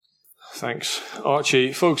Thanks,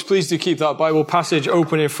 Archie. Folks, please do keep that Bible passage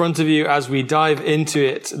open in front of you as we dive into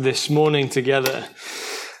it this morning together.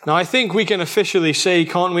 Now, I think we can officially say,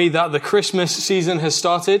 can't we, that the Christmas season has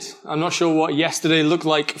started. I'm not sure what yesterday looked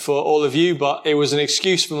like for all of you, but it was an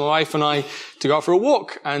excuse for my wife and I to go out for a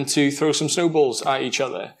walk and to throw some snowballs at each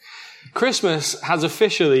other. Christmas has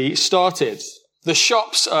officially started. The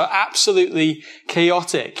shops are absolutely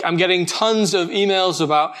chaotic. I'm getting tons of emails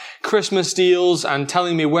about Christmas deals and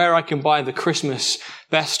telling me where I can buy the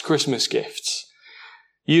best Christmas gifts.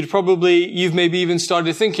 You've maybe even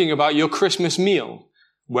started thinking about your Christmas meal.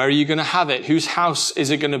 Where are you going to have it? Whose house is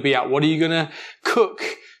it going to be at? What are you going to cook?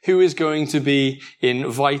 Who is going to be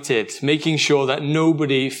invited? Making sure that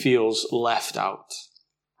nobody feels left out.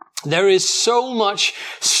 There is so much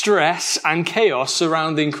stress and chaos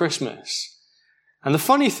surrounding Christmas. And the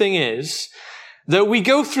funny thing is that we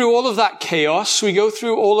go through all of that chaos, we go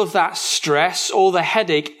through all of that stress, all the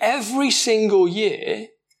headache every single year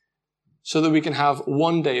so that we can have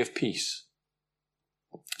one day of peace.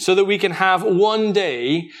 So that we can have one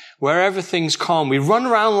day where everything's calm. We run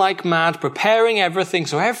around like mad, preparing everything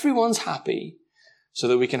so everyone's happy so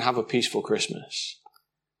that we can have a peaceful Christmas.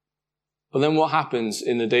 But then what happens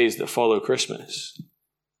in the days that follow Christmas?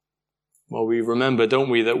 Well, we remember, don't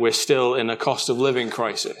we, that we're still in a cost of living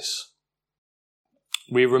crisis.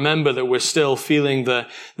 We remember that we're still feeling the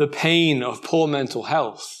pain of poor mental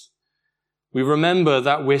health. We remember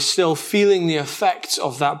that we're still feeling the effects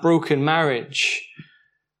of that broken marriage.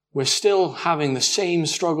 We're still having the same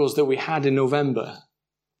struggles that we had in November.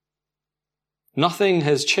 Nothing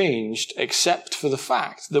has changed except for the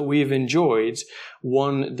fact that we've enjoyed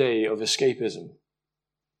one day of escapism.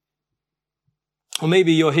 Or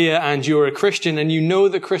maybe you're here and you're a Christian and you know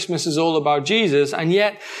that Christmas is all about Jesus, and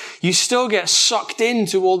yet you still get sucked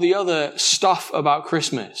into all the other stuff about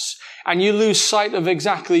Christmas, and you lose sight of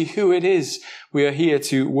exactly who it is we are here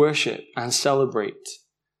to worship and celebrate.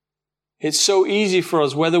 It's so easy for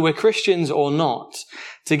us, whether we're Christians or not,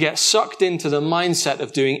 to get sucked into the mindset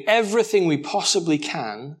of doing everything we possibly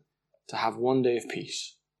can to have one day of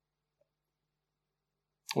peace.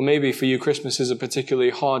 Or maybe for you, Christmas is a particularly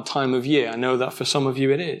hard time of year. I know that for some of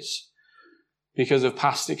you it is, because of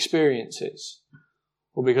past experiences,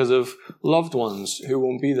 or because of loved ones who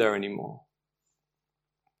won't be there anymore.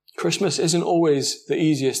 Christmas isn't always the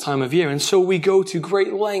easiest time of year, and so we go to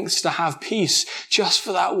great lengths to have peace just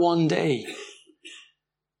for that one day.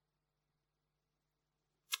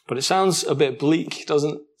 But it sounds a bit bleak,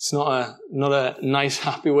 doesn't it? It's not a nice,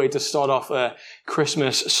 happy way to start off a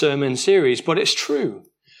Christmas sermon series, but it's true.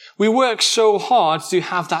 We work so hard to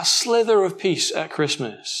have that slither of peace at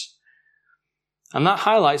Christmas. And that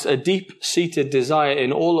highlights a deep-seated desire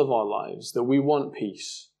in all of our lives that we want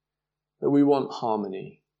peace, that we want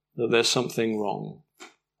harmony, that there's something wrong.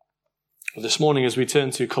 But this morning, as we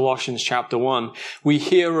turn to Colossians chapter 1, we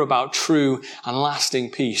hear about true and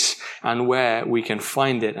lasting peace and where we can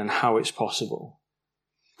find it and how it's possible.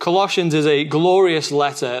 Colossians is a glorious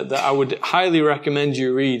letter that I would highly recommend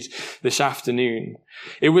you read this afternoon.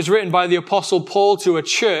 It was written by the Apostle Paul to a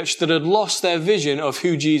church that had lost their vision of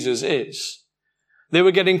who Jesus is. They were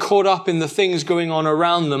getting caught up in the things going on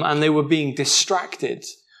around them, and they were being distracted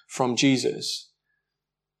from Jesus.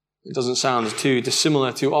 It doesn't sound too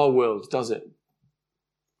dissimilar to our world, does it?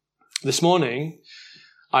 This morning,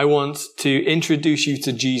 I want to introduce you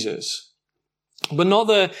to Jesus. But not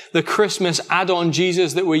the Christmas add-on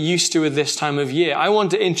Jesus that we're used to at this time of year. I want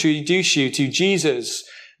to introduce you to Jesus,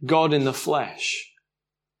 God in the flesh.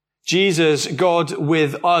 Jesus, God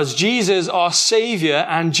with us. Jesus, our Savior,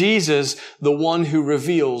 and Jesus, the one who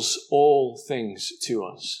reveals all things to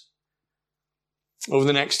us. Over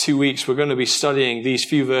the next 2 weeks, we're going to be studying these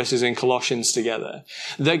few verses in Colossians together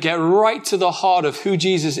that get right to the heart of who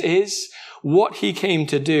Jesus is, what he came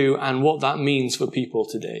to do, and what that means for people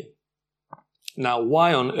today. Now,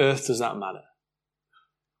 why on earth does that matter?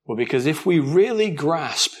 Well, because if we really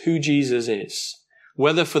grasp who Jesus is,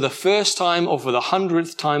 whether for the first time or for the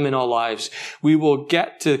 100th time in our lives, we will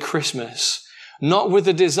get to Christmas not with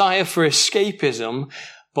a desire for escapism,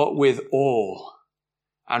 but with awe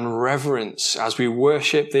and reverence as we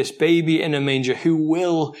worship this baby in a manger who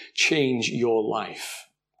will change your life.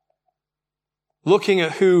 Looking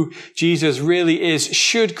at who Jesus really is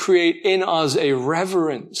should create in us a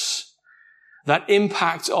reverence that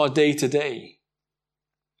impacts our day to day.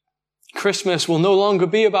 Christmas will no longer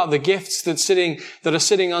be about the gifts that are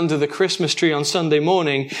sitting under the Christmas tree on Sunday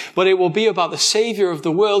morning, but it will be about the Savior of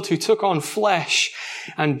the world who took on flesh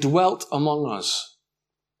and dwelt among us.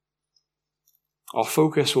 Our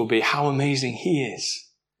focus will be how amazing he is,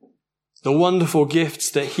 the wonderful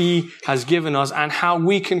gifts that he has given us, and how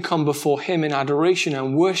we can come before him in adoration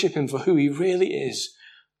and worship him for who he really is,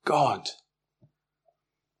 God.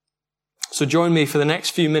 So join me for the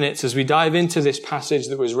next few minutes as we dive into this passage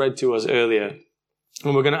that was read to us earlier.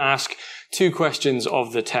 And we're going to ask two questions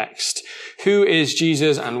of the text. Who is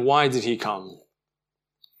Jesus and why did he come?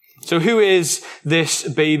 So who is this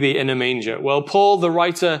baby in a manger? Well, Paul, the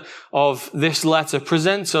writer of this letter,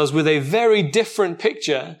 presents us with a very different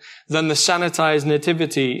picture than the sanitized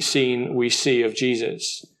nativity scene we see of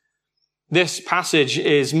Jesus. This passage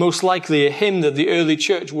is most likely a hymn that the early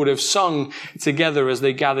church would have sung together as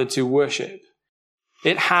they gathered to worship.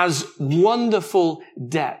 It has wonderful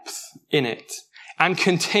depth in it and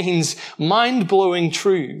contains mind-blowing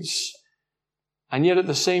truths. And yet at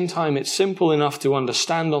the same time, it's simple enough to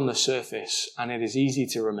understand on the surface, and it is easy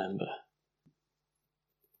to remember.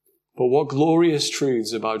 But what glorious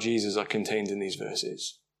truths about Jesus are contained in these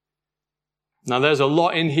verses. Now there's a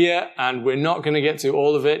lot in here, and we're not going to get to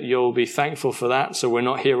all of it. You'll be thankful for that, so we're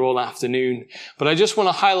not here all afternoon. But I just want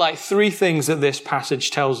to highlight three things that this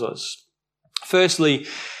passage tells us. Firstly,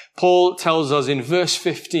 Paul tells us in verse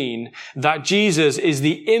 15 that Jesus is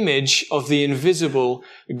the image of the invisible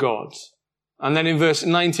God. And then in verse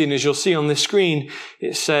 19, as you'll see on the screen,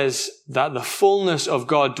 it says that the fullness of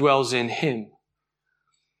God dwells in him.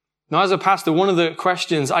 Now, as a pastor, one of the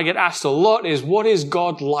questions I get asked a lot is, what is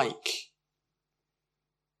God like?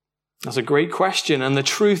 That's a great question. And the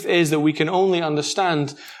truth is that we can only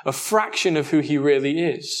understand a fraction of who he really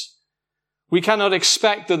is. We cannot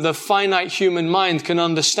expect that the finite human mind can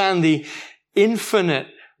understand the infinite,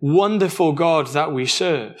 wonderful God that we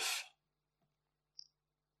serve.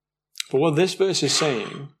 But what this verse is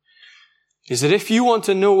saying is that if you want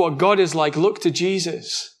to know what God is like, look to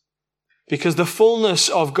Jesus. Because the fullness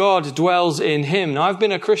of God dwells in him. Now, I've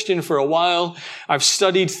been a Christian for a while. I've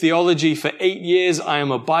studied theology for 8 years. I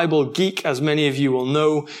am a Bible geek, as many of you will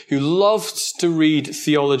know, who loves to read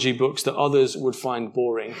theology books that others would find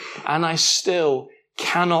boring. And I still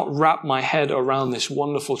cannot wrap my head around this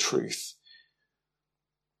wonderful truth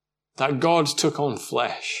that God took on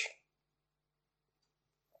flesh.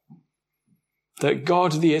 That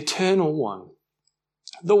God, the eternal one,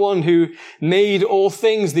 the one who made all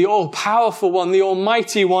things, the all-powerful one, the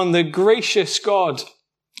almighty one, the gracious God,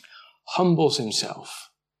 humbles himself,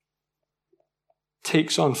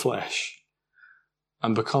 takes on flesh,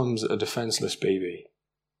 and becomes a defenseless baby.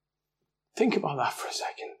 Think about that for a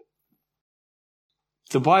second.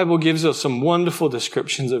 The Bible gives us some wonderful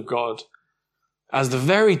descriptions of God as the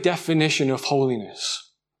very definition of holiness.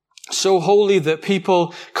 So holy that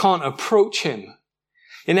people can't approach him.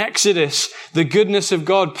 In Exodus, the goodness of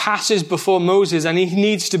God passes before Moses and he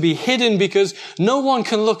needs to be hidden because no one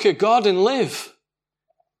can look at God and live.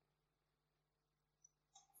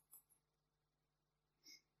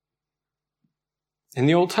 In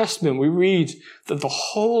the Old Testament, we read that the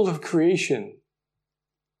whole of creation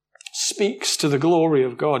speaks to the glory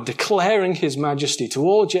of God, declaring his majesty to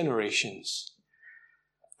all generations.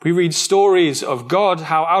 We read stories of God,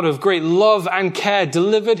 how out of great love and care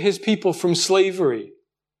delivered his people from slavery.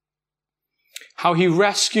 How he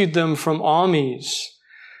rescued them from armies,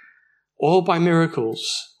 all by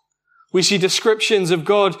miracles. We see descriptions of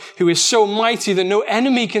God who is so mighty that no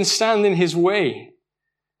enemy can stand in his way.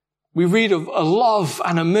 We read of a love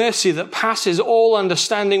and a mercy that passes all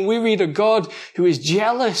understanding. We read of God who is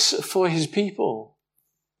jealous for his people.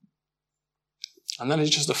 And that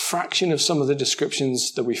is just a fraction of some of the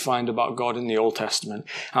descriptions that we find about God in the Old Testament.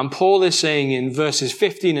 And Paul is saying in verses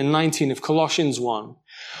 15 and 19 of Colossians 1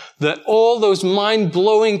 that all those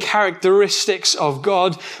mind-blowing characteristics of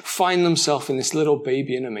God find themselves in this little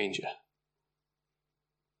baby in a manger.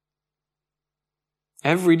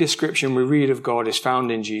 Every description we read of God is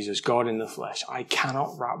found in Jesus, God in the flesh. I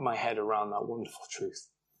cannot wrap my head around that wonderful truth.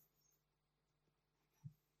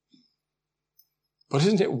 But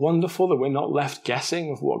isn't it wonderful that we're not left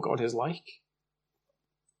guessing of what God is like?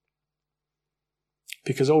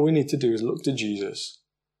 Because all we need to do is look to Jesus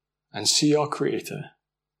and see our Creator.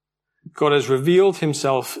 God has revealed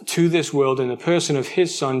himself to this world in the person of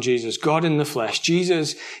his Son, Jesus, God in the flesh.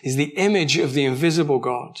 Jesus is the image of the invisible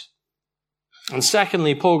God. And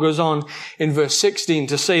secondly, Paul goes on in verse 16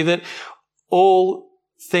 to say that all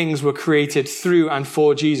things were created through and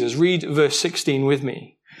for Jesus. Read verse 16 with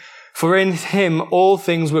me. For in him all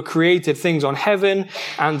things were created, things on heaven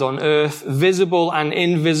and on earth, visible and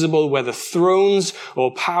invisible, whether thrones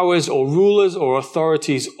or powers or rulers or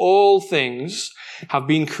authorities, all things have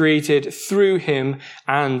been created through him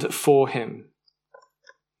and for him.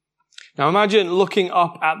 Now imagine looking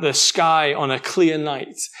up at the sky on a clear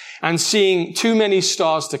night and seeing too many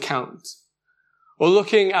stars to count. Or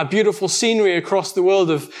looking at beautiful scenery across the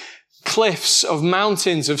world of cliffs, of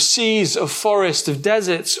mountains, of seas, of forests, of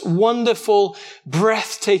deserts, wonderful,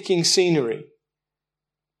 breathtaking scenery.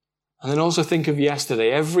 And then also think of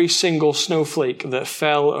yesterday, every single snowflake that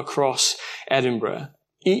fell across Edinburgh,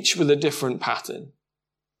 each with a different pattern.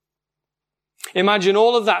 Imagine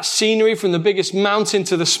all of that scenery from the biggest mountain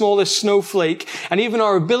to the smallest snowflake, and even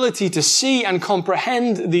our ability to see and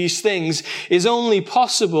comprehend these things is only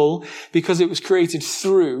possible because it was created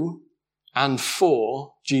through and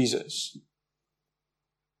for Jesus.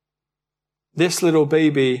 This little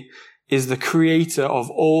baby is the creator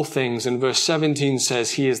of all things, and verse 17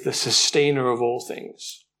 says he is the sustainer of all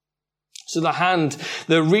things. So the hand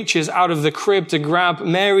that reaches out of the crib to grab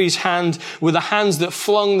Mary's hand were the hands that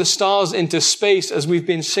flung the stars into space, as we've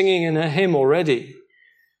been singing in a hymn already.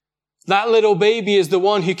 That little baby is the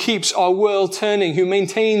one who keeps our world turning, who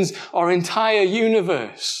maintains our entire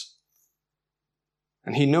universe.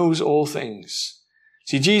 And he knows all things.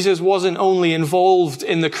 See, Jesus wasn't only involved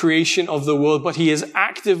in the creation of the world, but he is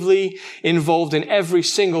actively involved in every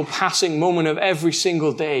single passing moment of every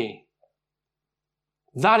single day.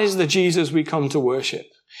 That is the Jesus we come to worship.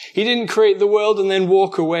 He didn't create the world and then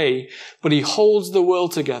walk away, but he holds the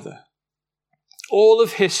world together. All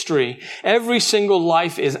of history, every single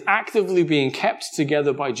life is actively being kept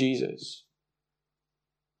together by Jesus.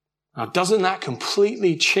 Now, doesn't that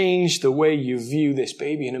completely change the way you view this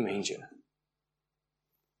baby in a manger?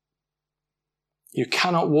 You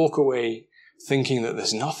cannot walk away thinking that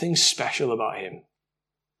there's nothing special about him.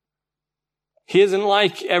 He isn't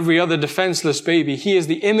like every other defenseless baby. He is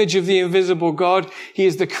the image of the invisible God. He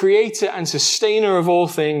is the creator and sustainer of all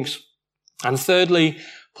things. And thirdly,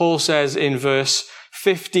 Paul says in verse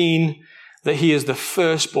 15 that he is the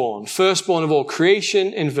firstborn of all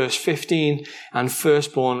creation in verse 15, and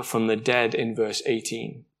firstborn from the dead in verse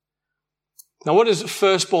 18. Now, what does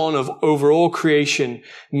firstborn of over all creation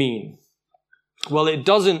mean? Well, it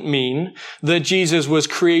doesn't mean that Jesus was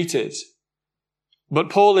created. But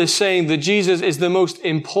Paul is saying that Jesus is the most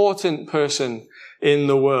important person in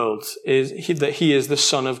the world, that he is the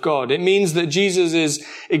Son of God. It means that Jesus'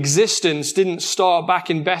 existence didn't start back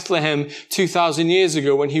in Bethlehem 2,000 years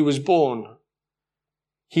ago when he was born.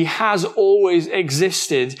 He has always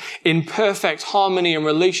existed in perfect harmony and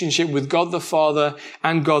relationship with God the Father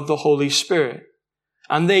and God the Holy Spirit.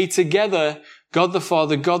 And they together, God the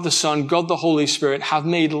Father, God the Son, God the Holy Spirit, have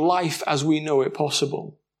made life as we know it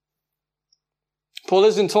possible. Paul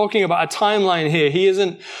isn't talking about a timeline here. He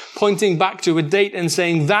isn't pointing back to a date and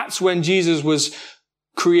saying that's when Jesus was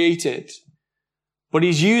created. But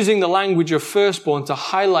he's using the language of firstborn to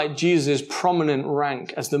highlight Jesus' prominent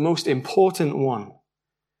rank as the most important one.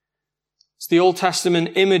 It's the Old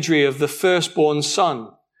Testament imagery of the firstborn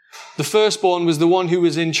son. The firstborn was the one who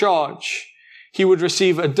was in charge. He would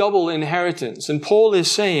receive a double inheritance. And Paul is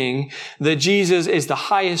saying that Jesus is the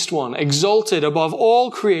highest one, exalted above all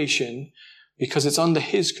creation, because it's under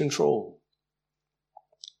his control.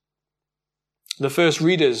 The first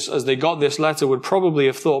readers, as they got this letter, would probably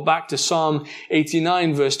have thought back to Psalm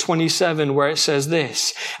 89, verse 27, where it says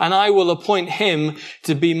this, "And I will appoint him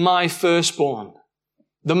to be my firstborn,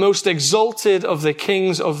 the most exalted of the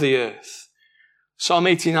kings of the earth." Psalm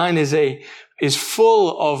 89 is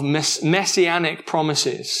full of messianic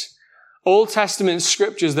promises. Old Testament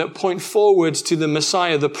scriptures that point forward to the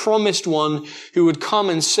Messiah, the promised one who would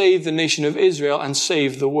come and save the nation of Israel and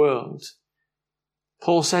save the world.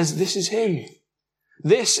 Paul says, this is him.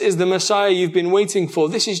 This is the Messiah you've been waiting for.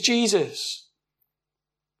 This is Jesus.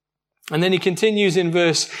 And then he continues in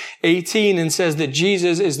verse 18 and says that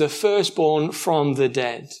Jesus is the firstborn from the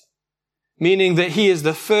dead, meaning that he is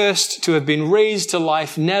the first to have been raised to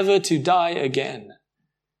life, never to die again.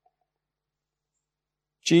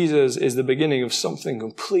 Jesus is the beginning of something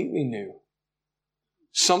completely new,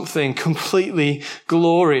 something completely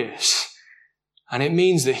glorious. And it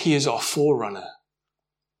means that he is our forerunner.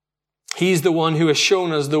 He's the one who has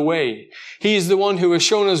shown us the way. He's the one who has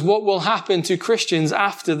shown us what will happen to Christians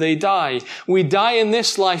after they die. We die in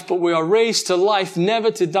this life, but we are raised to life,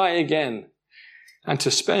 never to die again, and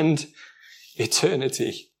to spend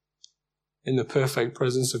eternity in the perfect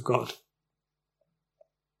presence of God.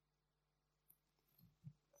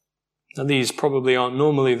 Now, these probably aren't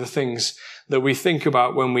normally the things that we think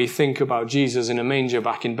about when we think about Jesus in a manger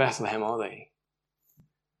back in Bethlehem, are they?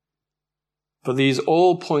 But these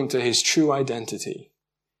all point to his true identity,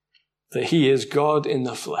 that he is God in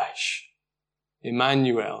the flesh,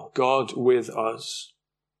 Emmanuel, God with us.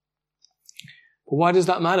 But why does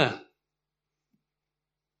that matter?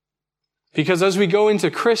 Because as we go into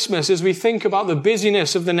Christmas, as we think about the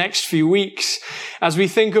busyness of the next few weeks, as we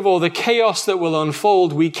think of all the chaos that will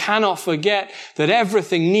unfold, we cannot forget that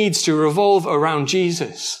everything needs to revolve around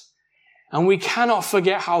Jesus. And we cannot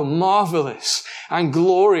forget how marvelous and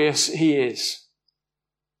glorious he is.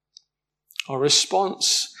 Our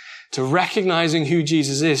response to recognizing who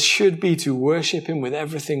Jesus is should be to worship him with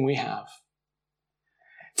everything we have.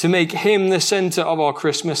 To make him the center of our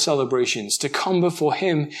Christmas celebrations, to come before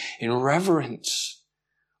him in reverence,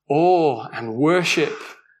 awe, and worship.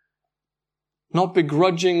 Not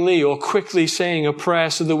begrudgingly or quickly saying a prayer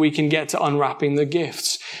so that we can get to unwrapping the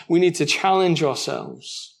gifts. We need to challenge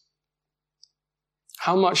ourselves.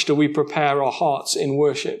 How much do we prepare our hearts in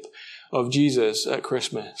worship of Jesus at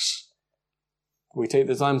Christmas? We take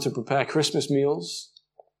the time to prepare Christmas meals,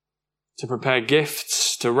 to prepare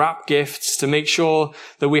gifts, to wrap gifts, to make sure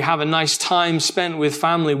that we have a nice time spent with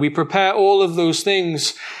family. We prepare all of those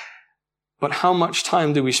things. But how much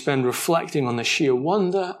time do we spend reflecting on the sheer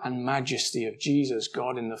wonder and majesty of Jesus,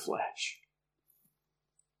 God in the flesh?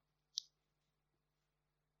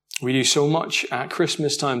 We do so much at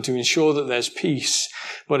Christmas time to ensure that there's peace,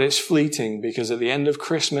 but it's fleeting because at the end of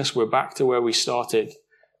Christmas, we're back to where we started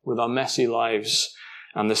with our messy lives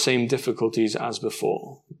and the same difficulties as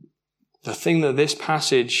before. The thing that this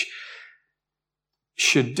passage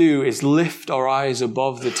should do is lift our eyes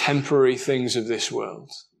above the temporary things of this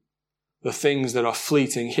world. The things that are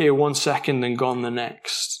fleeting, here 1 second and gone the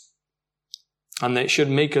next. And it should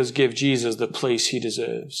make us give Jesus the place he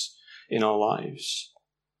deserves in our lives.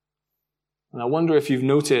 And I wonder if you've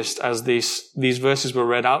noticed as these verses were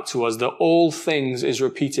read out to us that all things is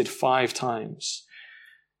repeated 5 times.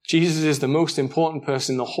 Jesus is the most important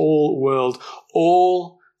person in the whole world.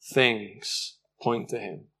 All things point to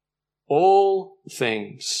him. All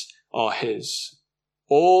things are his.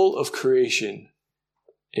 All of creation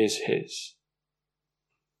is his.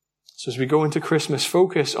 So as we go into Christmas,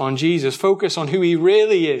 focus on Jesus. Focus on who he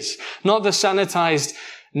really is, not the sanitized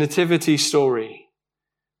nativity story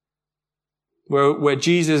where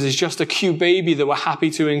Jesus is just a cute baby that we're happy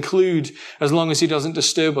to include as long as he doesn't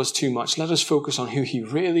disturb us too much. Let us focus on who he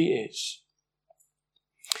really is.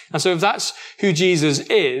 And so if that's who Jesus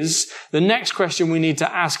is, the next question we need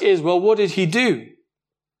to ask is, well, what did he do?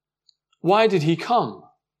 Why did he come?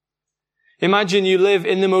 Imagine you live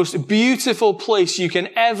in the most beautiful place you can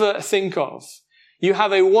ever think of. You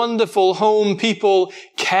have a wonderful home. People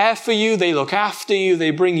care for you. They look after you.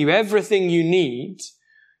 They bring you everything you need.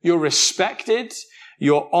 You're respected.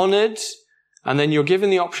 You're honored. And then you're given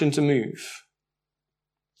the option to move.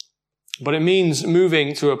 But it means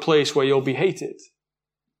moving to a place where you'll be hated,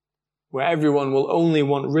 where everyone will only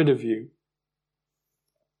want rid of you.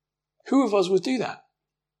 Who of us would do that?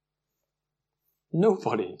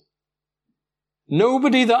 Nobody.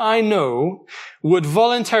 Nobody that I know would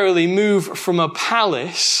voluntarily move from a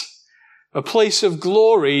palace, a place of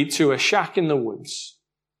glory, to a shack in the woods.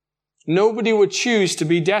 Nobody would choose to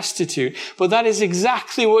be destitute, but that is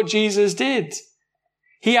exactly what Jesus did.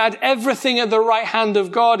 He had everything at the right hand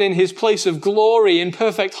of God in his place of glory, in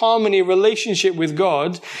perfect harmony, relationship with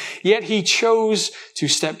God, yet he chose to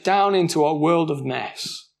step down into a world of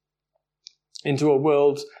mess, into a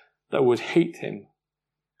world that would hate him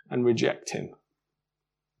and reject him.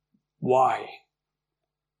 Why?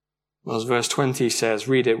 Well, as verse 20 says,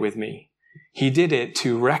 read it with me. He did it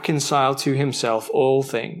to reconcile to himself all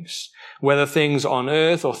things, whether things on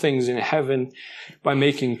earth or things in heaven, by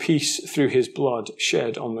making peace through his blood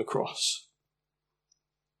shed on the cross.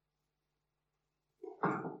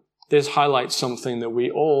 This highlights something that we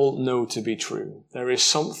all know to be true. There is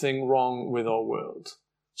something wrong with our world.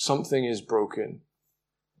 Something is broken.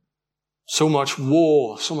 So much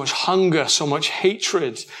war, so much hunger, so much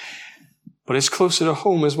hatred. But it's closer to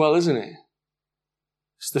home as well, isn't it?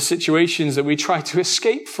 It's the situations that we try to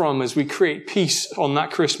escape from as we create peace on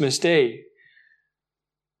that Christmas day.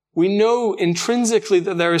 We know intrinsically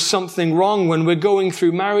that there is something wrong when we're going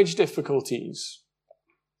through marriage difficulties.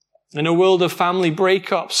 In a world of family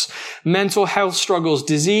breakups, mental health struggles,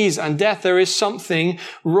 disease, and death, there is something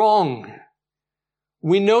wrong.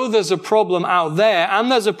 We know there's a problem out there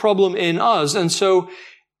and there's a problem in us. And so,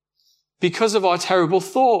 because of our terrible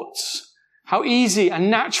thoughts, how easy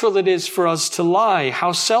and natural it is for us to lie,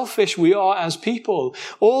 how selfish we are as people,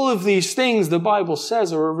 all of these things, the Bible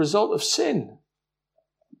says, are a result of sin.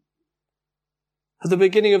 At the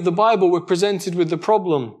beginning of the Bible, we're presented with the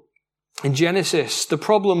problem. In Genesis, the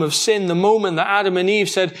problem of sin, the moment that Adam and Eve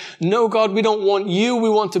said, "No, God, we don't want you, we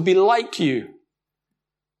want to be like you."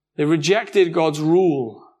 They rejected God's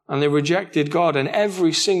rule, and they rejected God, and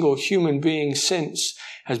every single human being since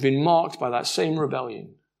has been marked by that same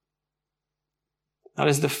rebellion. That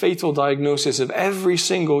is the fatal diagnosis of every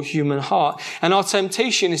single human heart. And our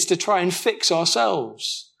temptation is to try and fix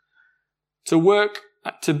ourselves, to work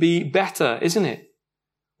to be better, isn't it?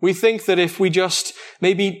 We think that if we just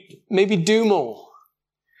maybe do more,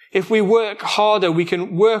 if we work harder, we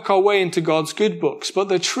can work our way into God's good books. But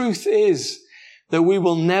the truth is that we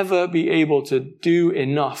will never be able to do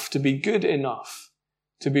enough, to be good enough,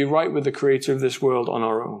 to be right with the Creator of this world on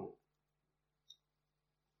our own.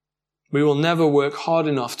 We will never work hard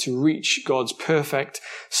enough to reach God's perfect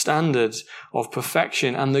standard of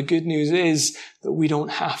perfection. And the good news is that we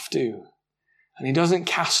don't have to. And He doesn't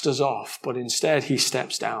cast us off, but instead He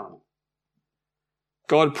steps down.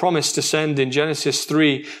 God promised to send in Genesis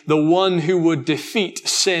 3 the one who would defeat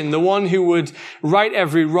sin, the one who would right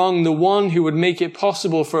every wrong, the one who would make it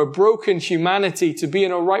possible for a broken humanity to be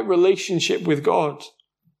in a right relationship with God.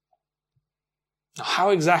 Now, how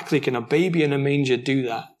exactly can a baby in a manger do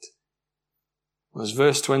that? Well, as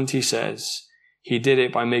verse 20 says, He did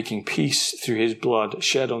it by making peace through His blood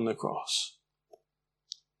shed on the cross.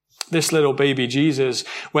 This little baby Jesus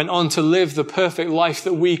went on to live the perfect life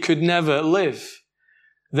that we could never live.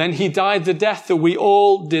 Then He died the death that we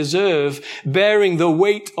all deserve, bearing the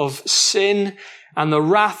weight of sin and the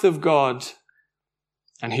wrath of God.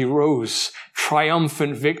 And He rose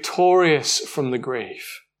triumphant, victorious from the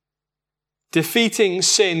grave, defeating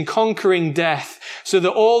sin, conquering death, so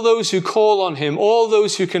that all those who call on Him, all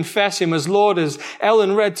those who confess Him as Lord, as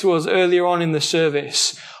Ellen read to us earlier on in the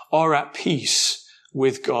service, are at peace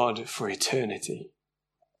with God for eternity.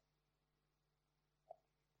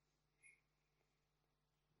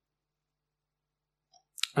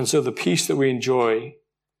 And so the peace that we enjoy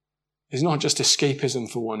is not just escapism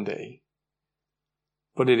for one day,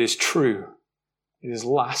 but it is true. It is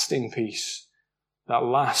lasting peace that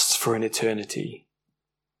lasts for an eternity.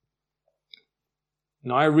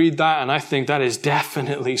 Now I read that and I think that is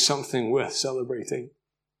definitely something worth celebrating.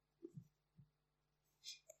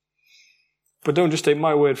 But don't just take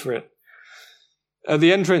my word for it. At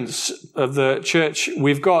the entrance of the church,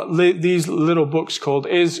 we've got these little books called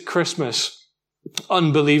Is Christmas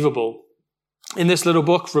Unbelievable? In this little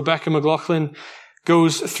book, Rebecca McLaughlin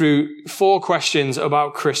goes through 4 questions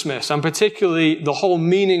about Christmas, and particularly the whole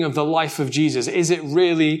meaning of the life of Jesus. Is it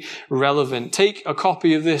really relevant? Take a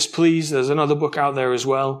copy of this, please. There's another book out there as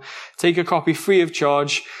well. Take a copy free of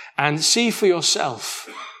charge and see for yourself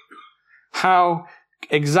how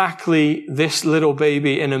exactly this little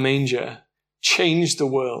baby in a manger changed the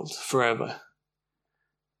world forever.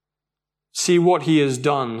 See what He has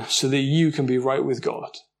done so that you can be right with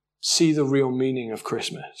God. See the real meaning of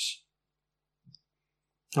Christmas.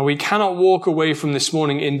 Now, we cannot walk away from this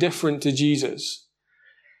morning indifferent to Jesus.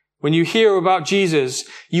 When you hear about Jesus,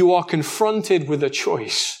 you are confronted with a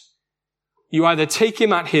choice. You either take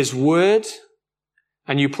Him at His word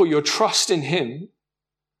and you put your trust in Him,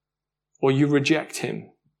 or you reject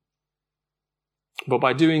Him. But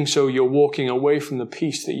by doing so, you're walking away from the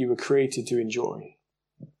peace that you were created to enjoy.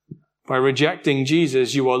 By rejecting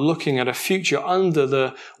Jesus, you are looking at a future under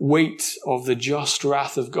the weight of the just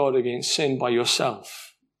wrath of God against sin by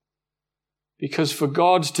yourself. Because for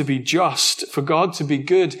God to be just, for God to be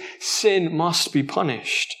good, sin must be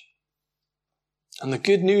punished. And the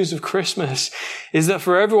good news of Christmas is that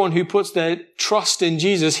for everyone who puts their trust in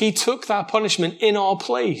Jesus, He took that punishment in our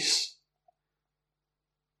place.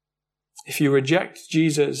 If you reject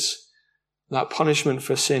Jesus, that punishment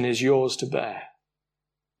for sin is yours to bear.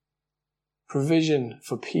 Provision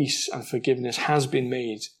for peace and forgiveness has been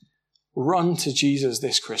made. Run to Jesus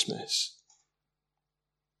this Christmas.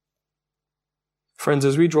 Friends,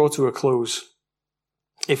 as we draw to a close,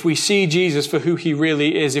 if we see Jesus for who He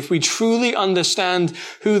really is, if we truly understand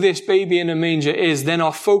who this baby in a manger is, then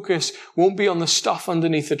our focus won't be on the stuff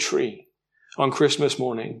underneath the tree on Christmas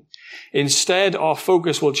morning. Instead, our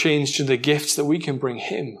focus will change to the gifts that we can bring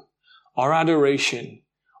Him, our adoration,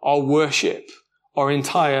 our worship, our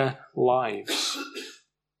entire lives.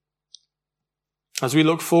 As we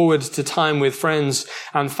look forward to time with friends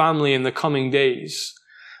and family in the coming days,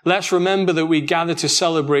 let's remember that we gather to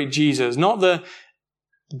celebrate Jesus, not the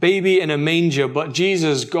baby in a manger, but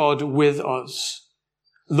Jesus, God with us,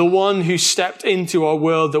 the one who stepped into our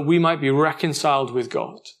world that we might be reconciled with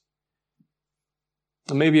God.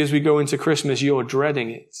 And maybe as we go into Christmas, you're dreading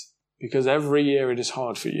it because every year it is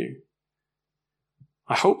hard for you.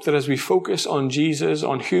 I hope that as we focus on Jesus,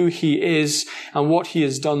 on who He is and what He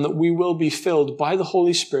has done, that we will be filled by the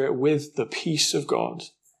Holy Spirit with the peace of God.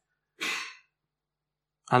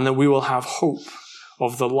 And that we will have hope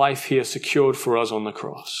of the life He has secured for us on the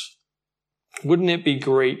cross. Wouldn't it be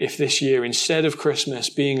great if this year, instead of Christmas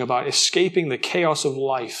being about escaping the chaos of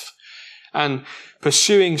life and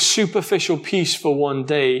pursuing superficial peace for one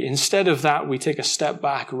day. Instead of that, we take a step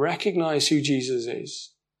back, recognize who Jesus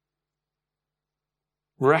is,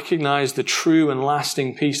 recognize the true and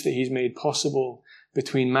lasting peace that he's made possible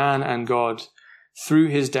between man and God through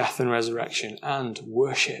his death and resurrection, and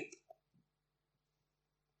worship.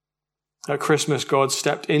 At Christmas, God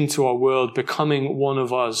stepped into our world, becoming one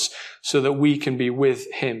of us so that we can be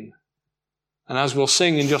with him. And as we'll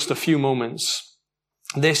sing in just a few moments,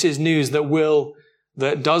 this is news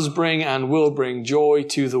that does bring and will bring joy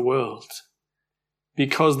to the world.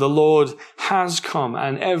 Because the Lord has come,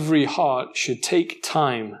 and every heart should take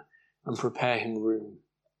time and prepare him room.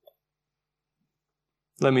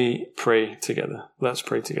 Let me pray together. Let's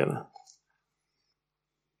pray together.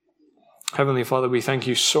 Heavenly Father, we thank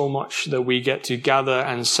you so much that we get to gather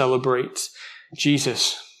and celebrate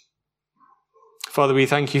Jesus. Father, we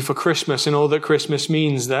thank you for Christmas and all that Christmas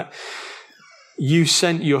means, that you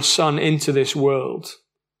sent your Son into this world.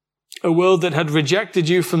 A world that had rejected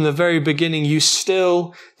you from the very beginning. You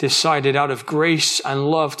still decided out of grace and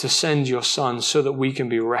love to send your Son so that we can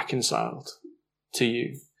be reconciled to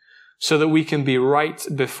you, so that we can be right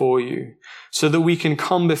before you, so that we can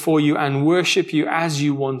come before you and worship you as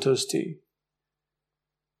you want us to.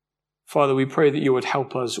 Father, we pray that you would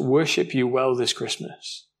help us worship you well this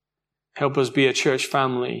Christmas. Help us be a church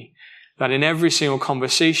family that in every single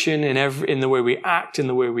conversation, in the way we act, in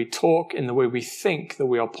the way we talk, in the way we think, that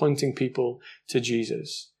we are pointing people to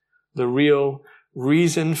Jesus, the real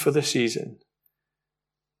reason for the season.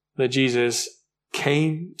 That Jesus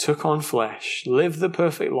came, took on flesh, lived the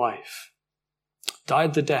perfect life,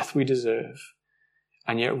 died the death we deserve,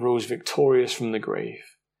 and yet rose victorious from the grave,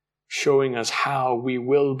 showing us how we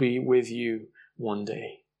will be with you one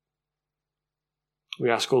day.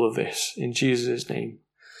 We ask all of this in Jesus' name.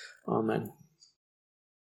 Amen.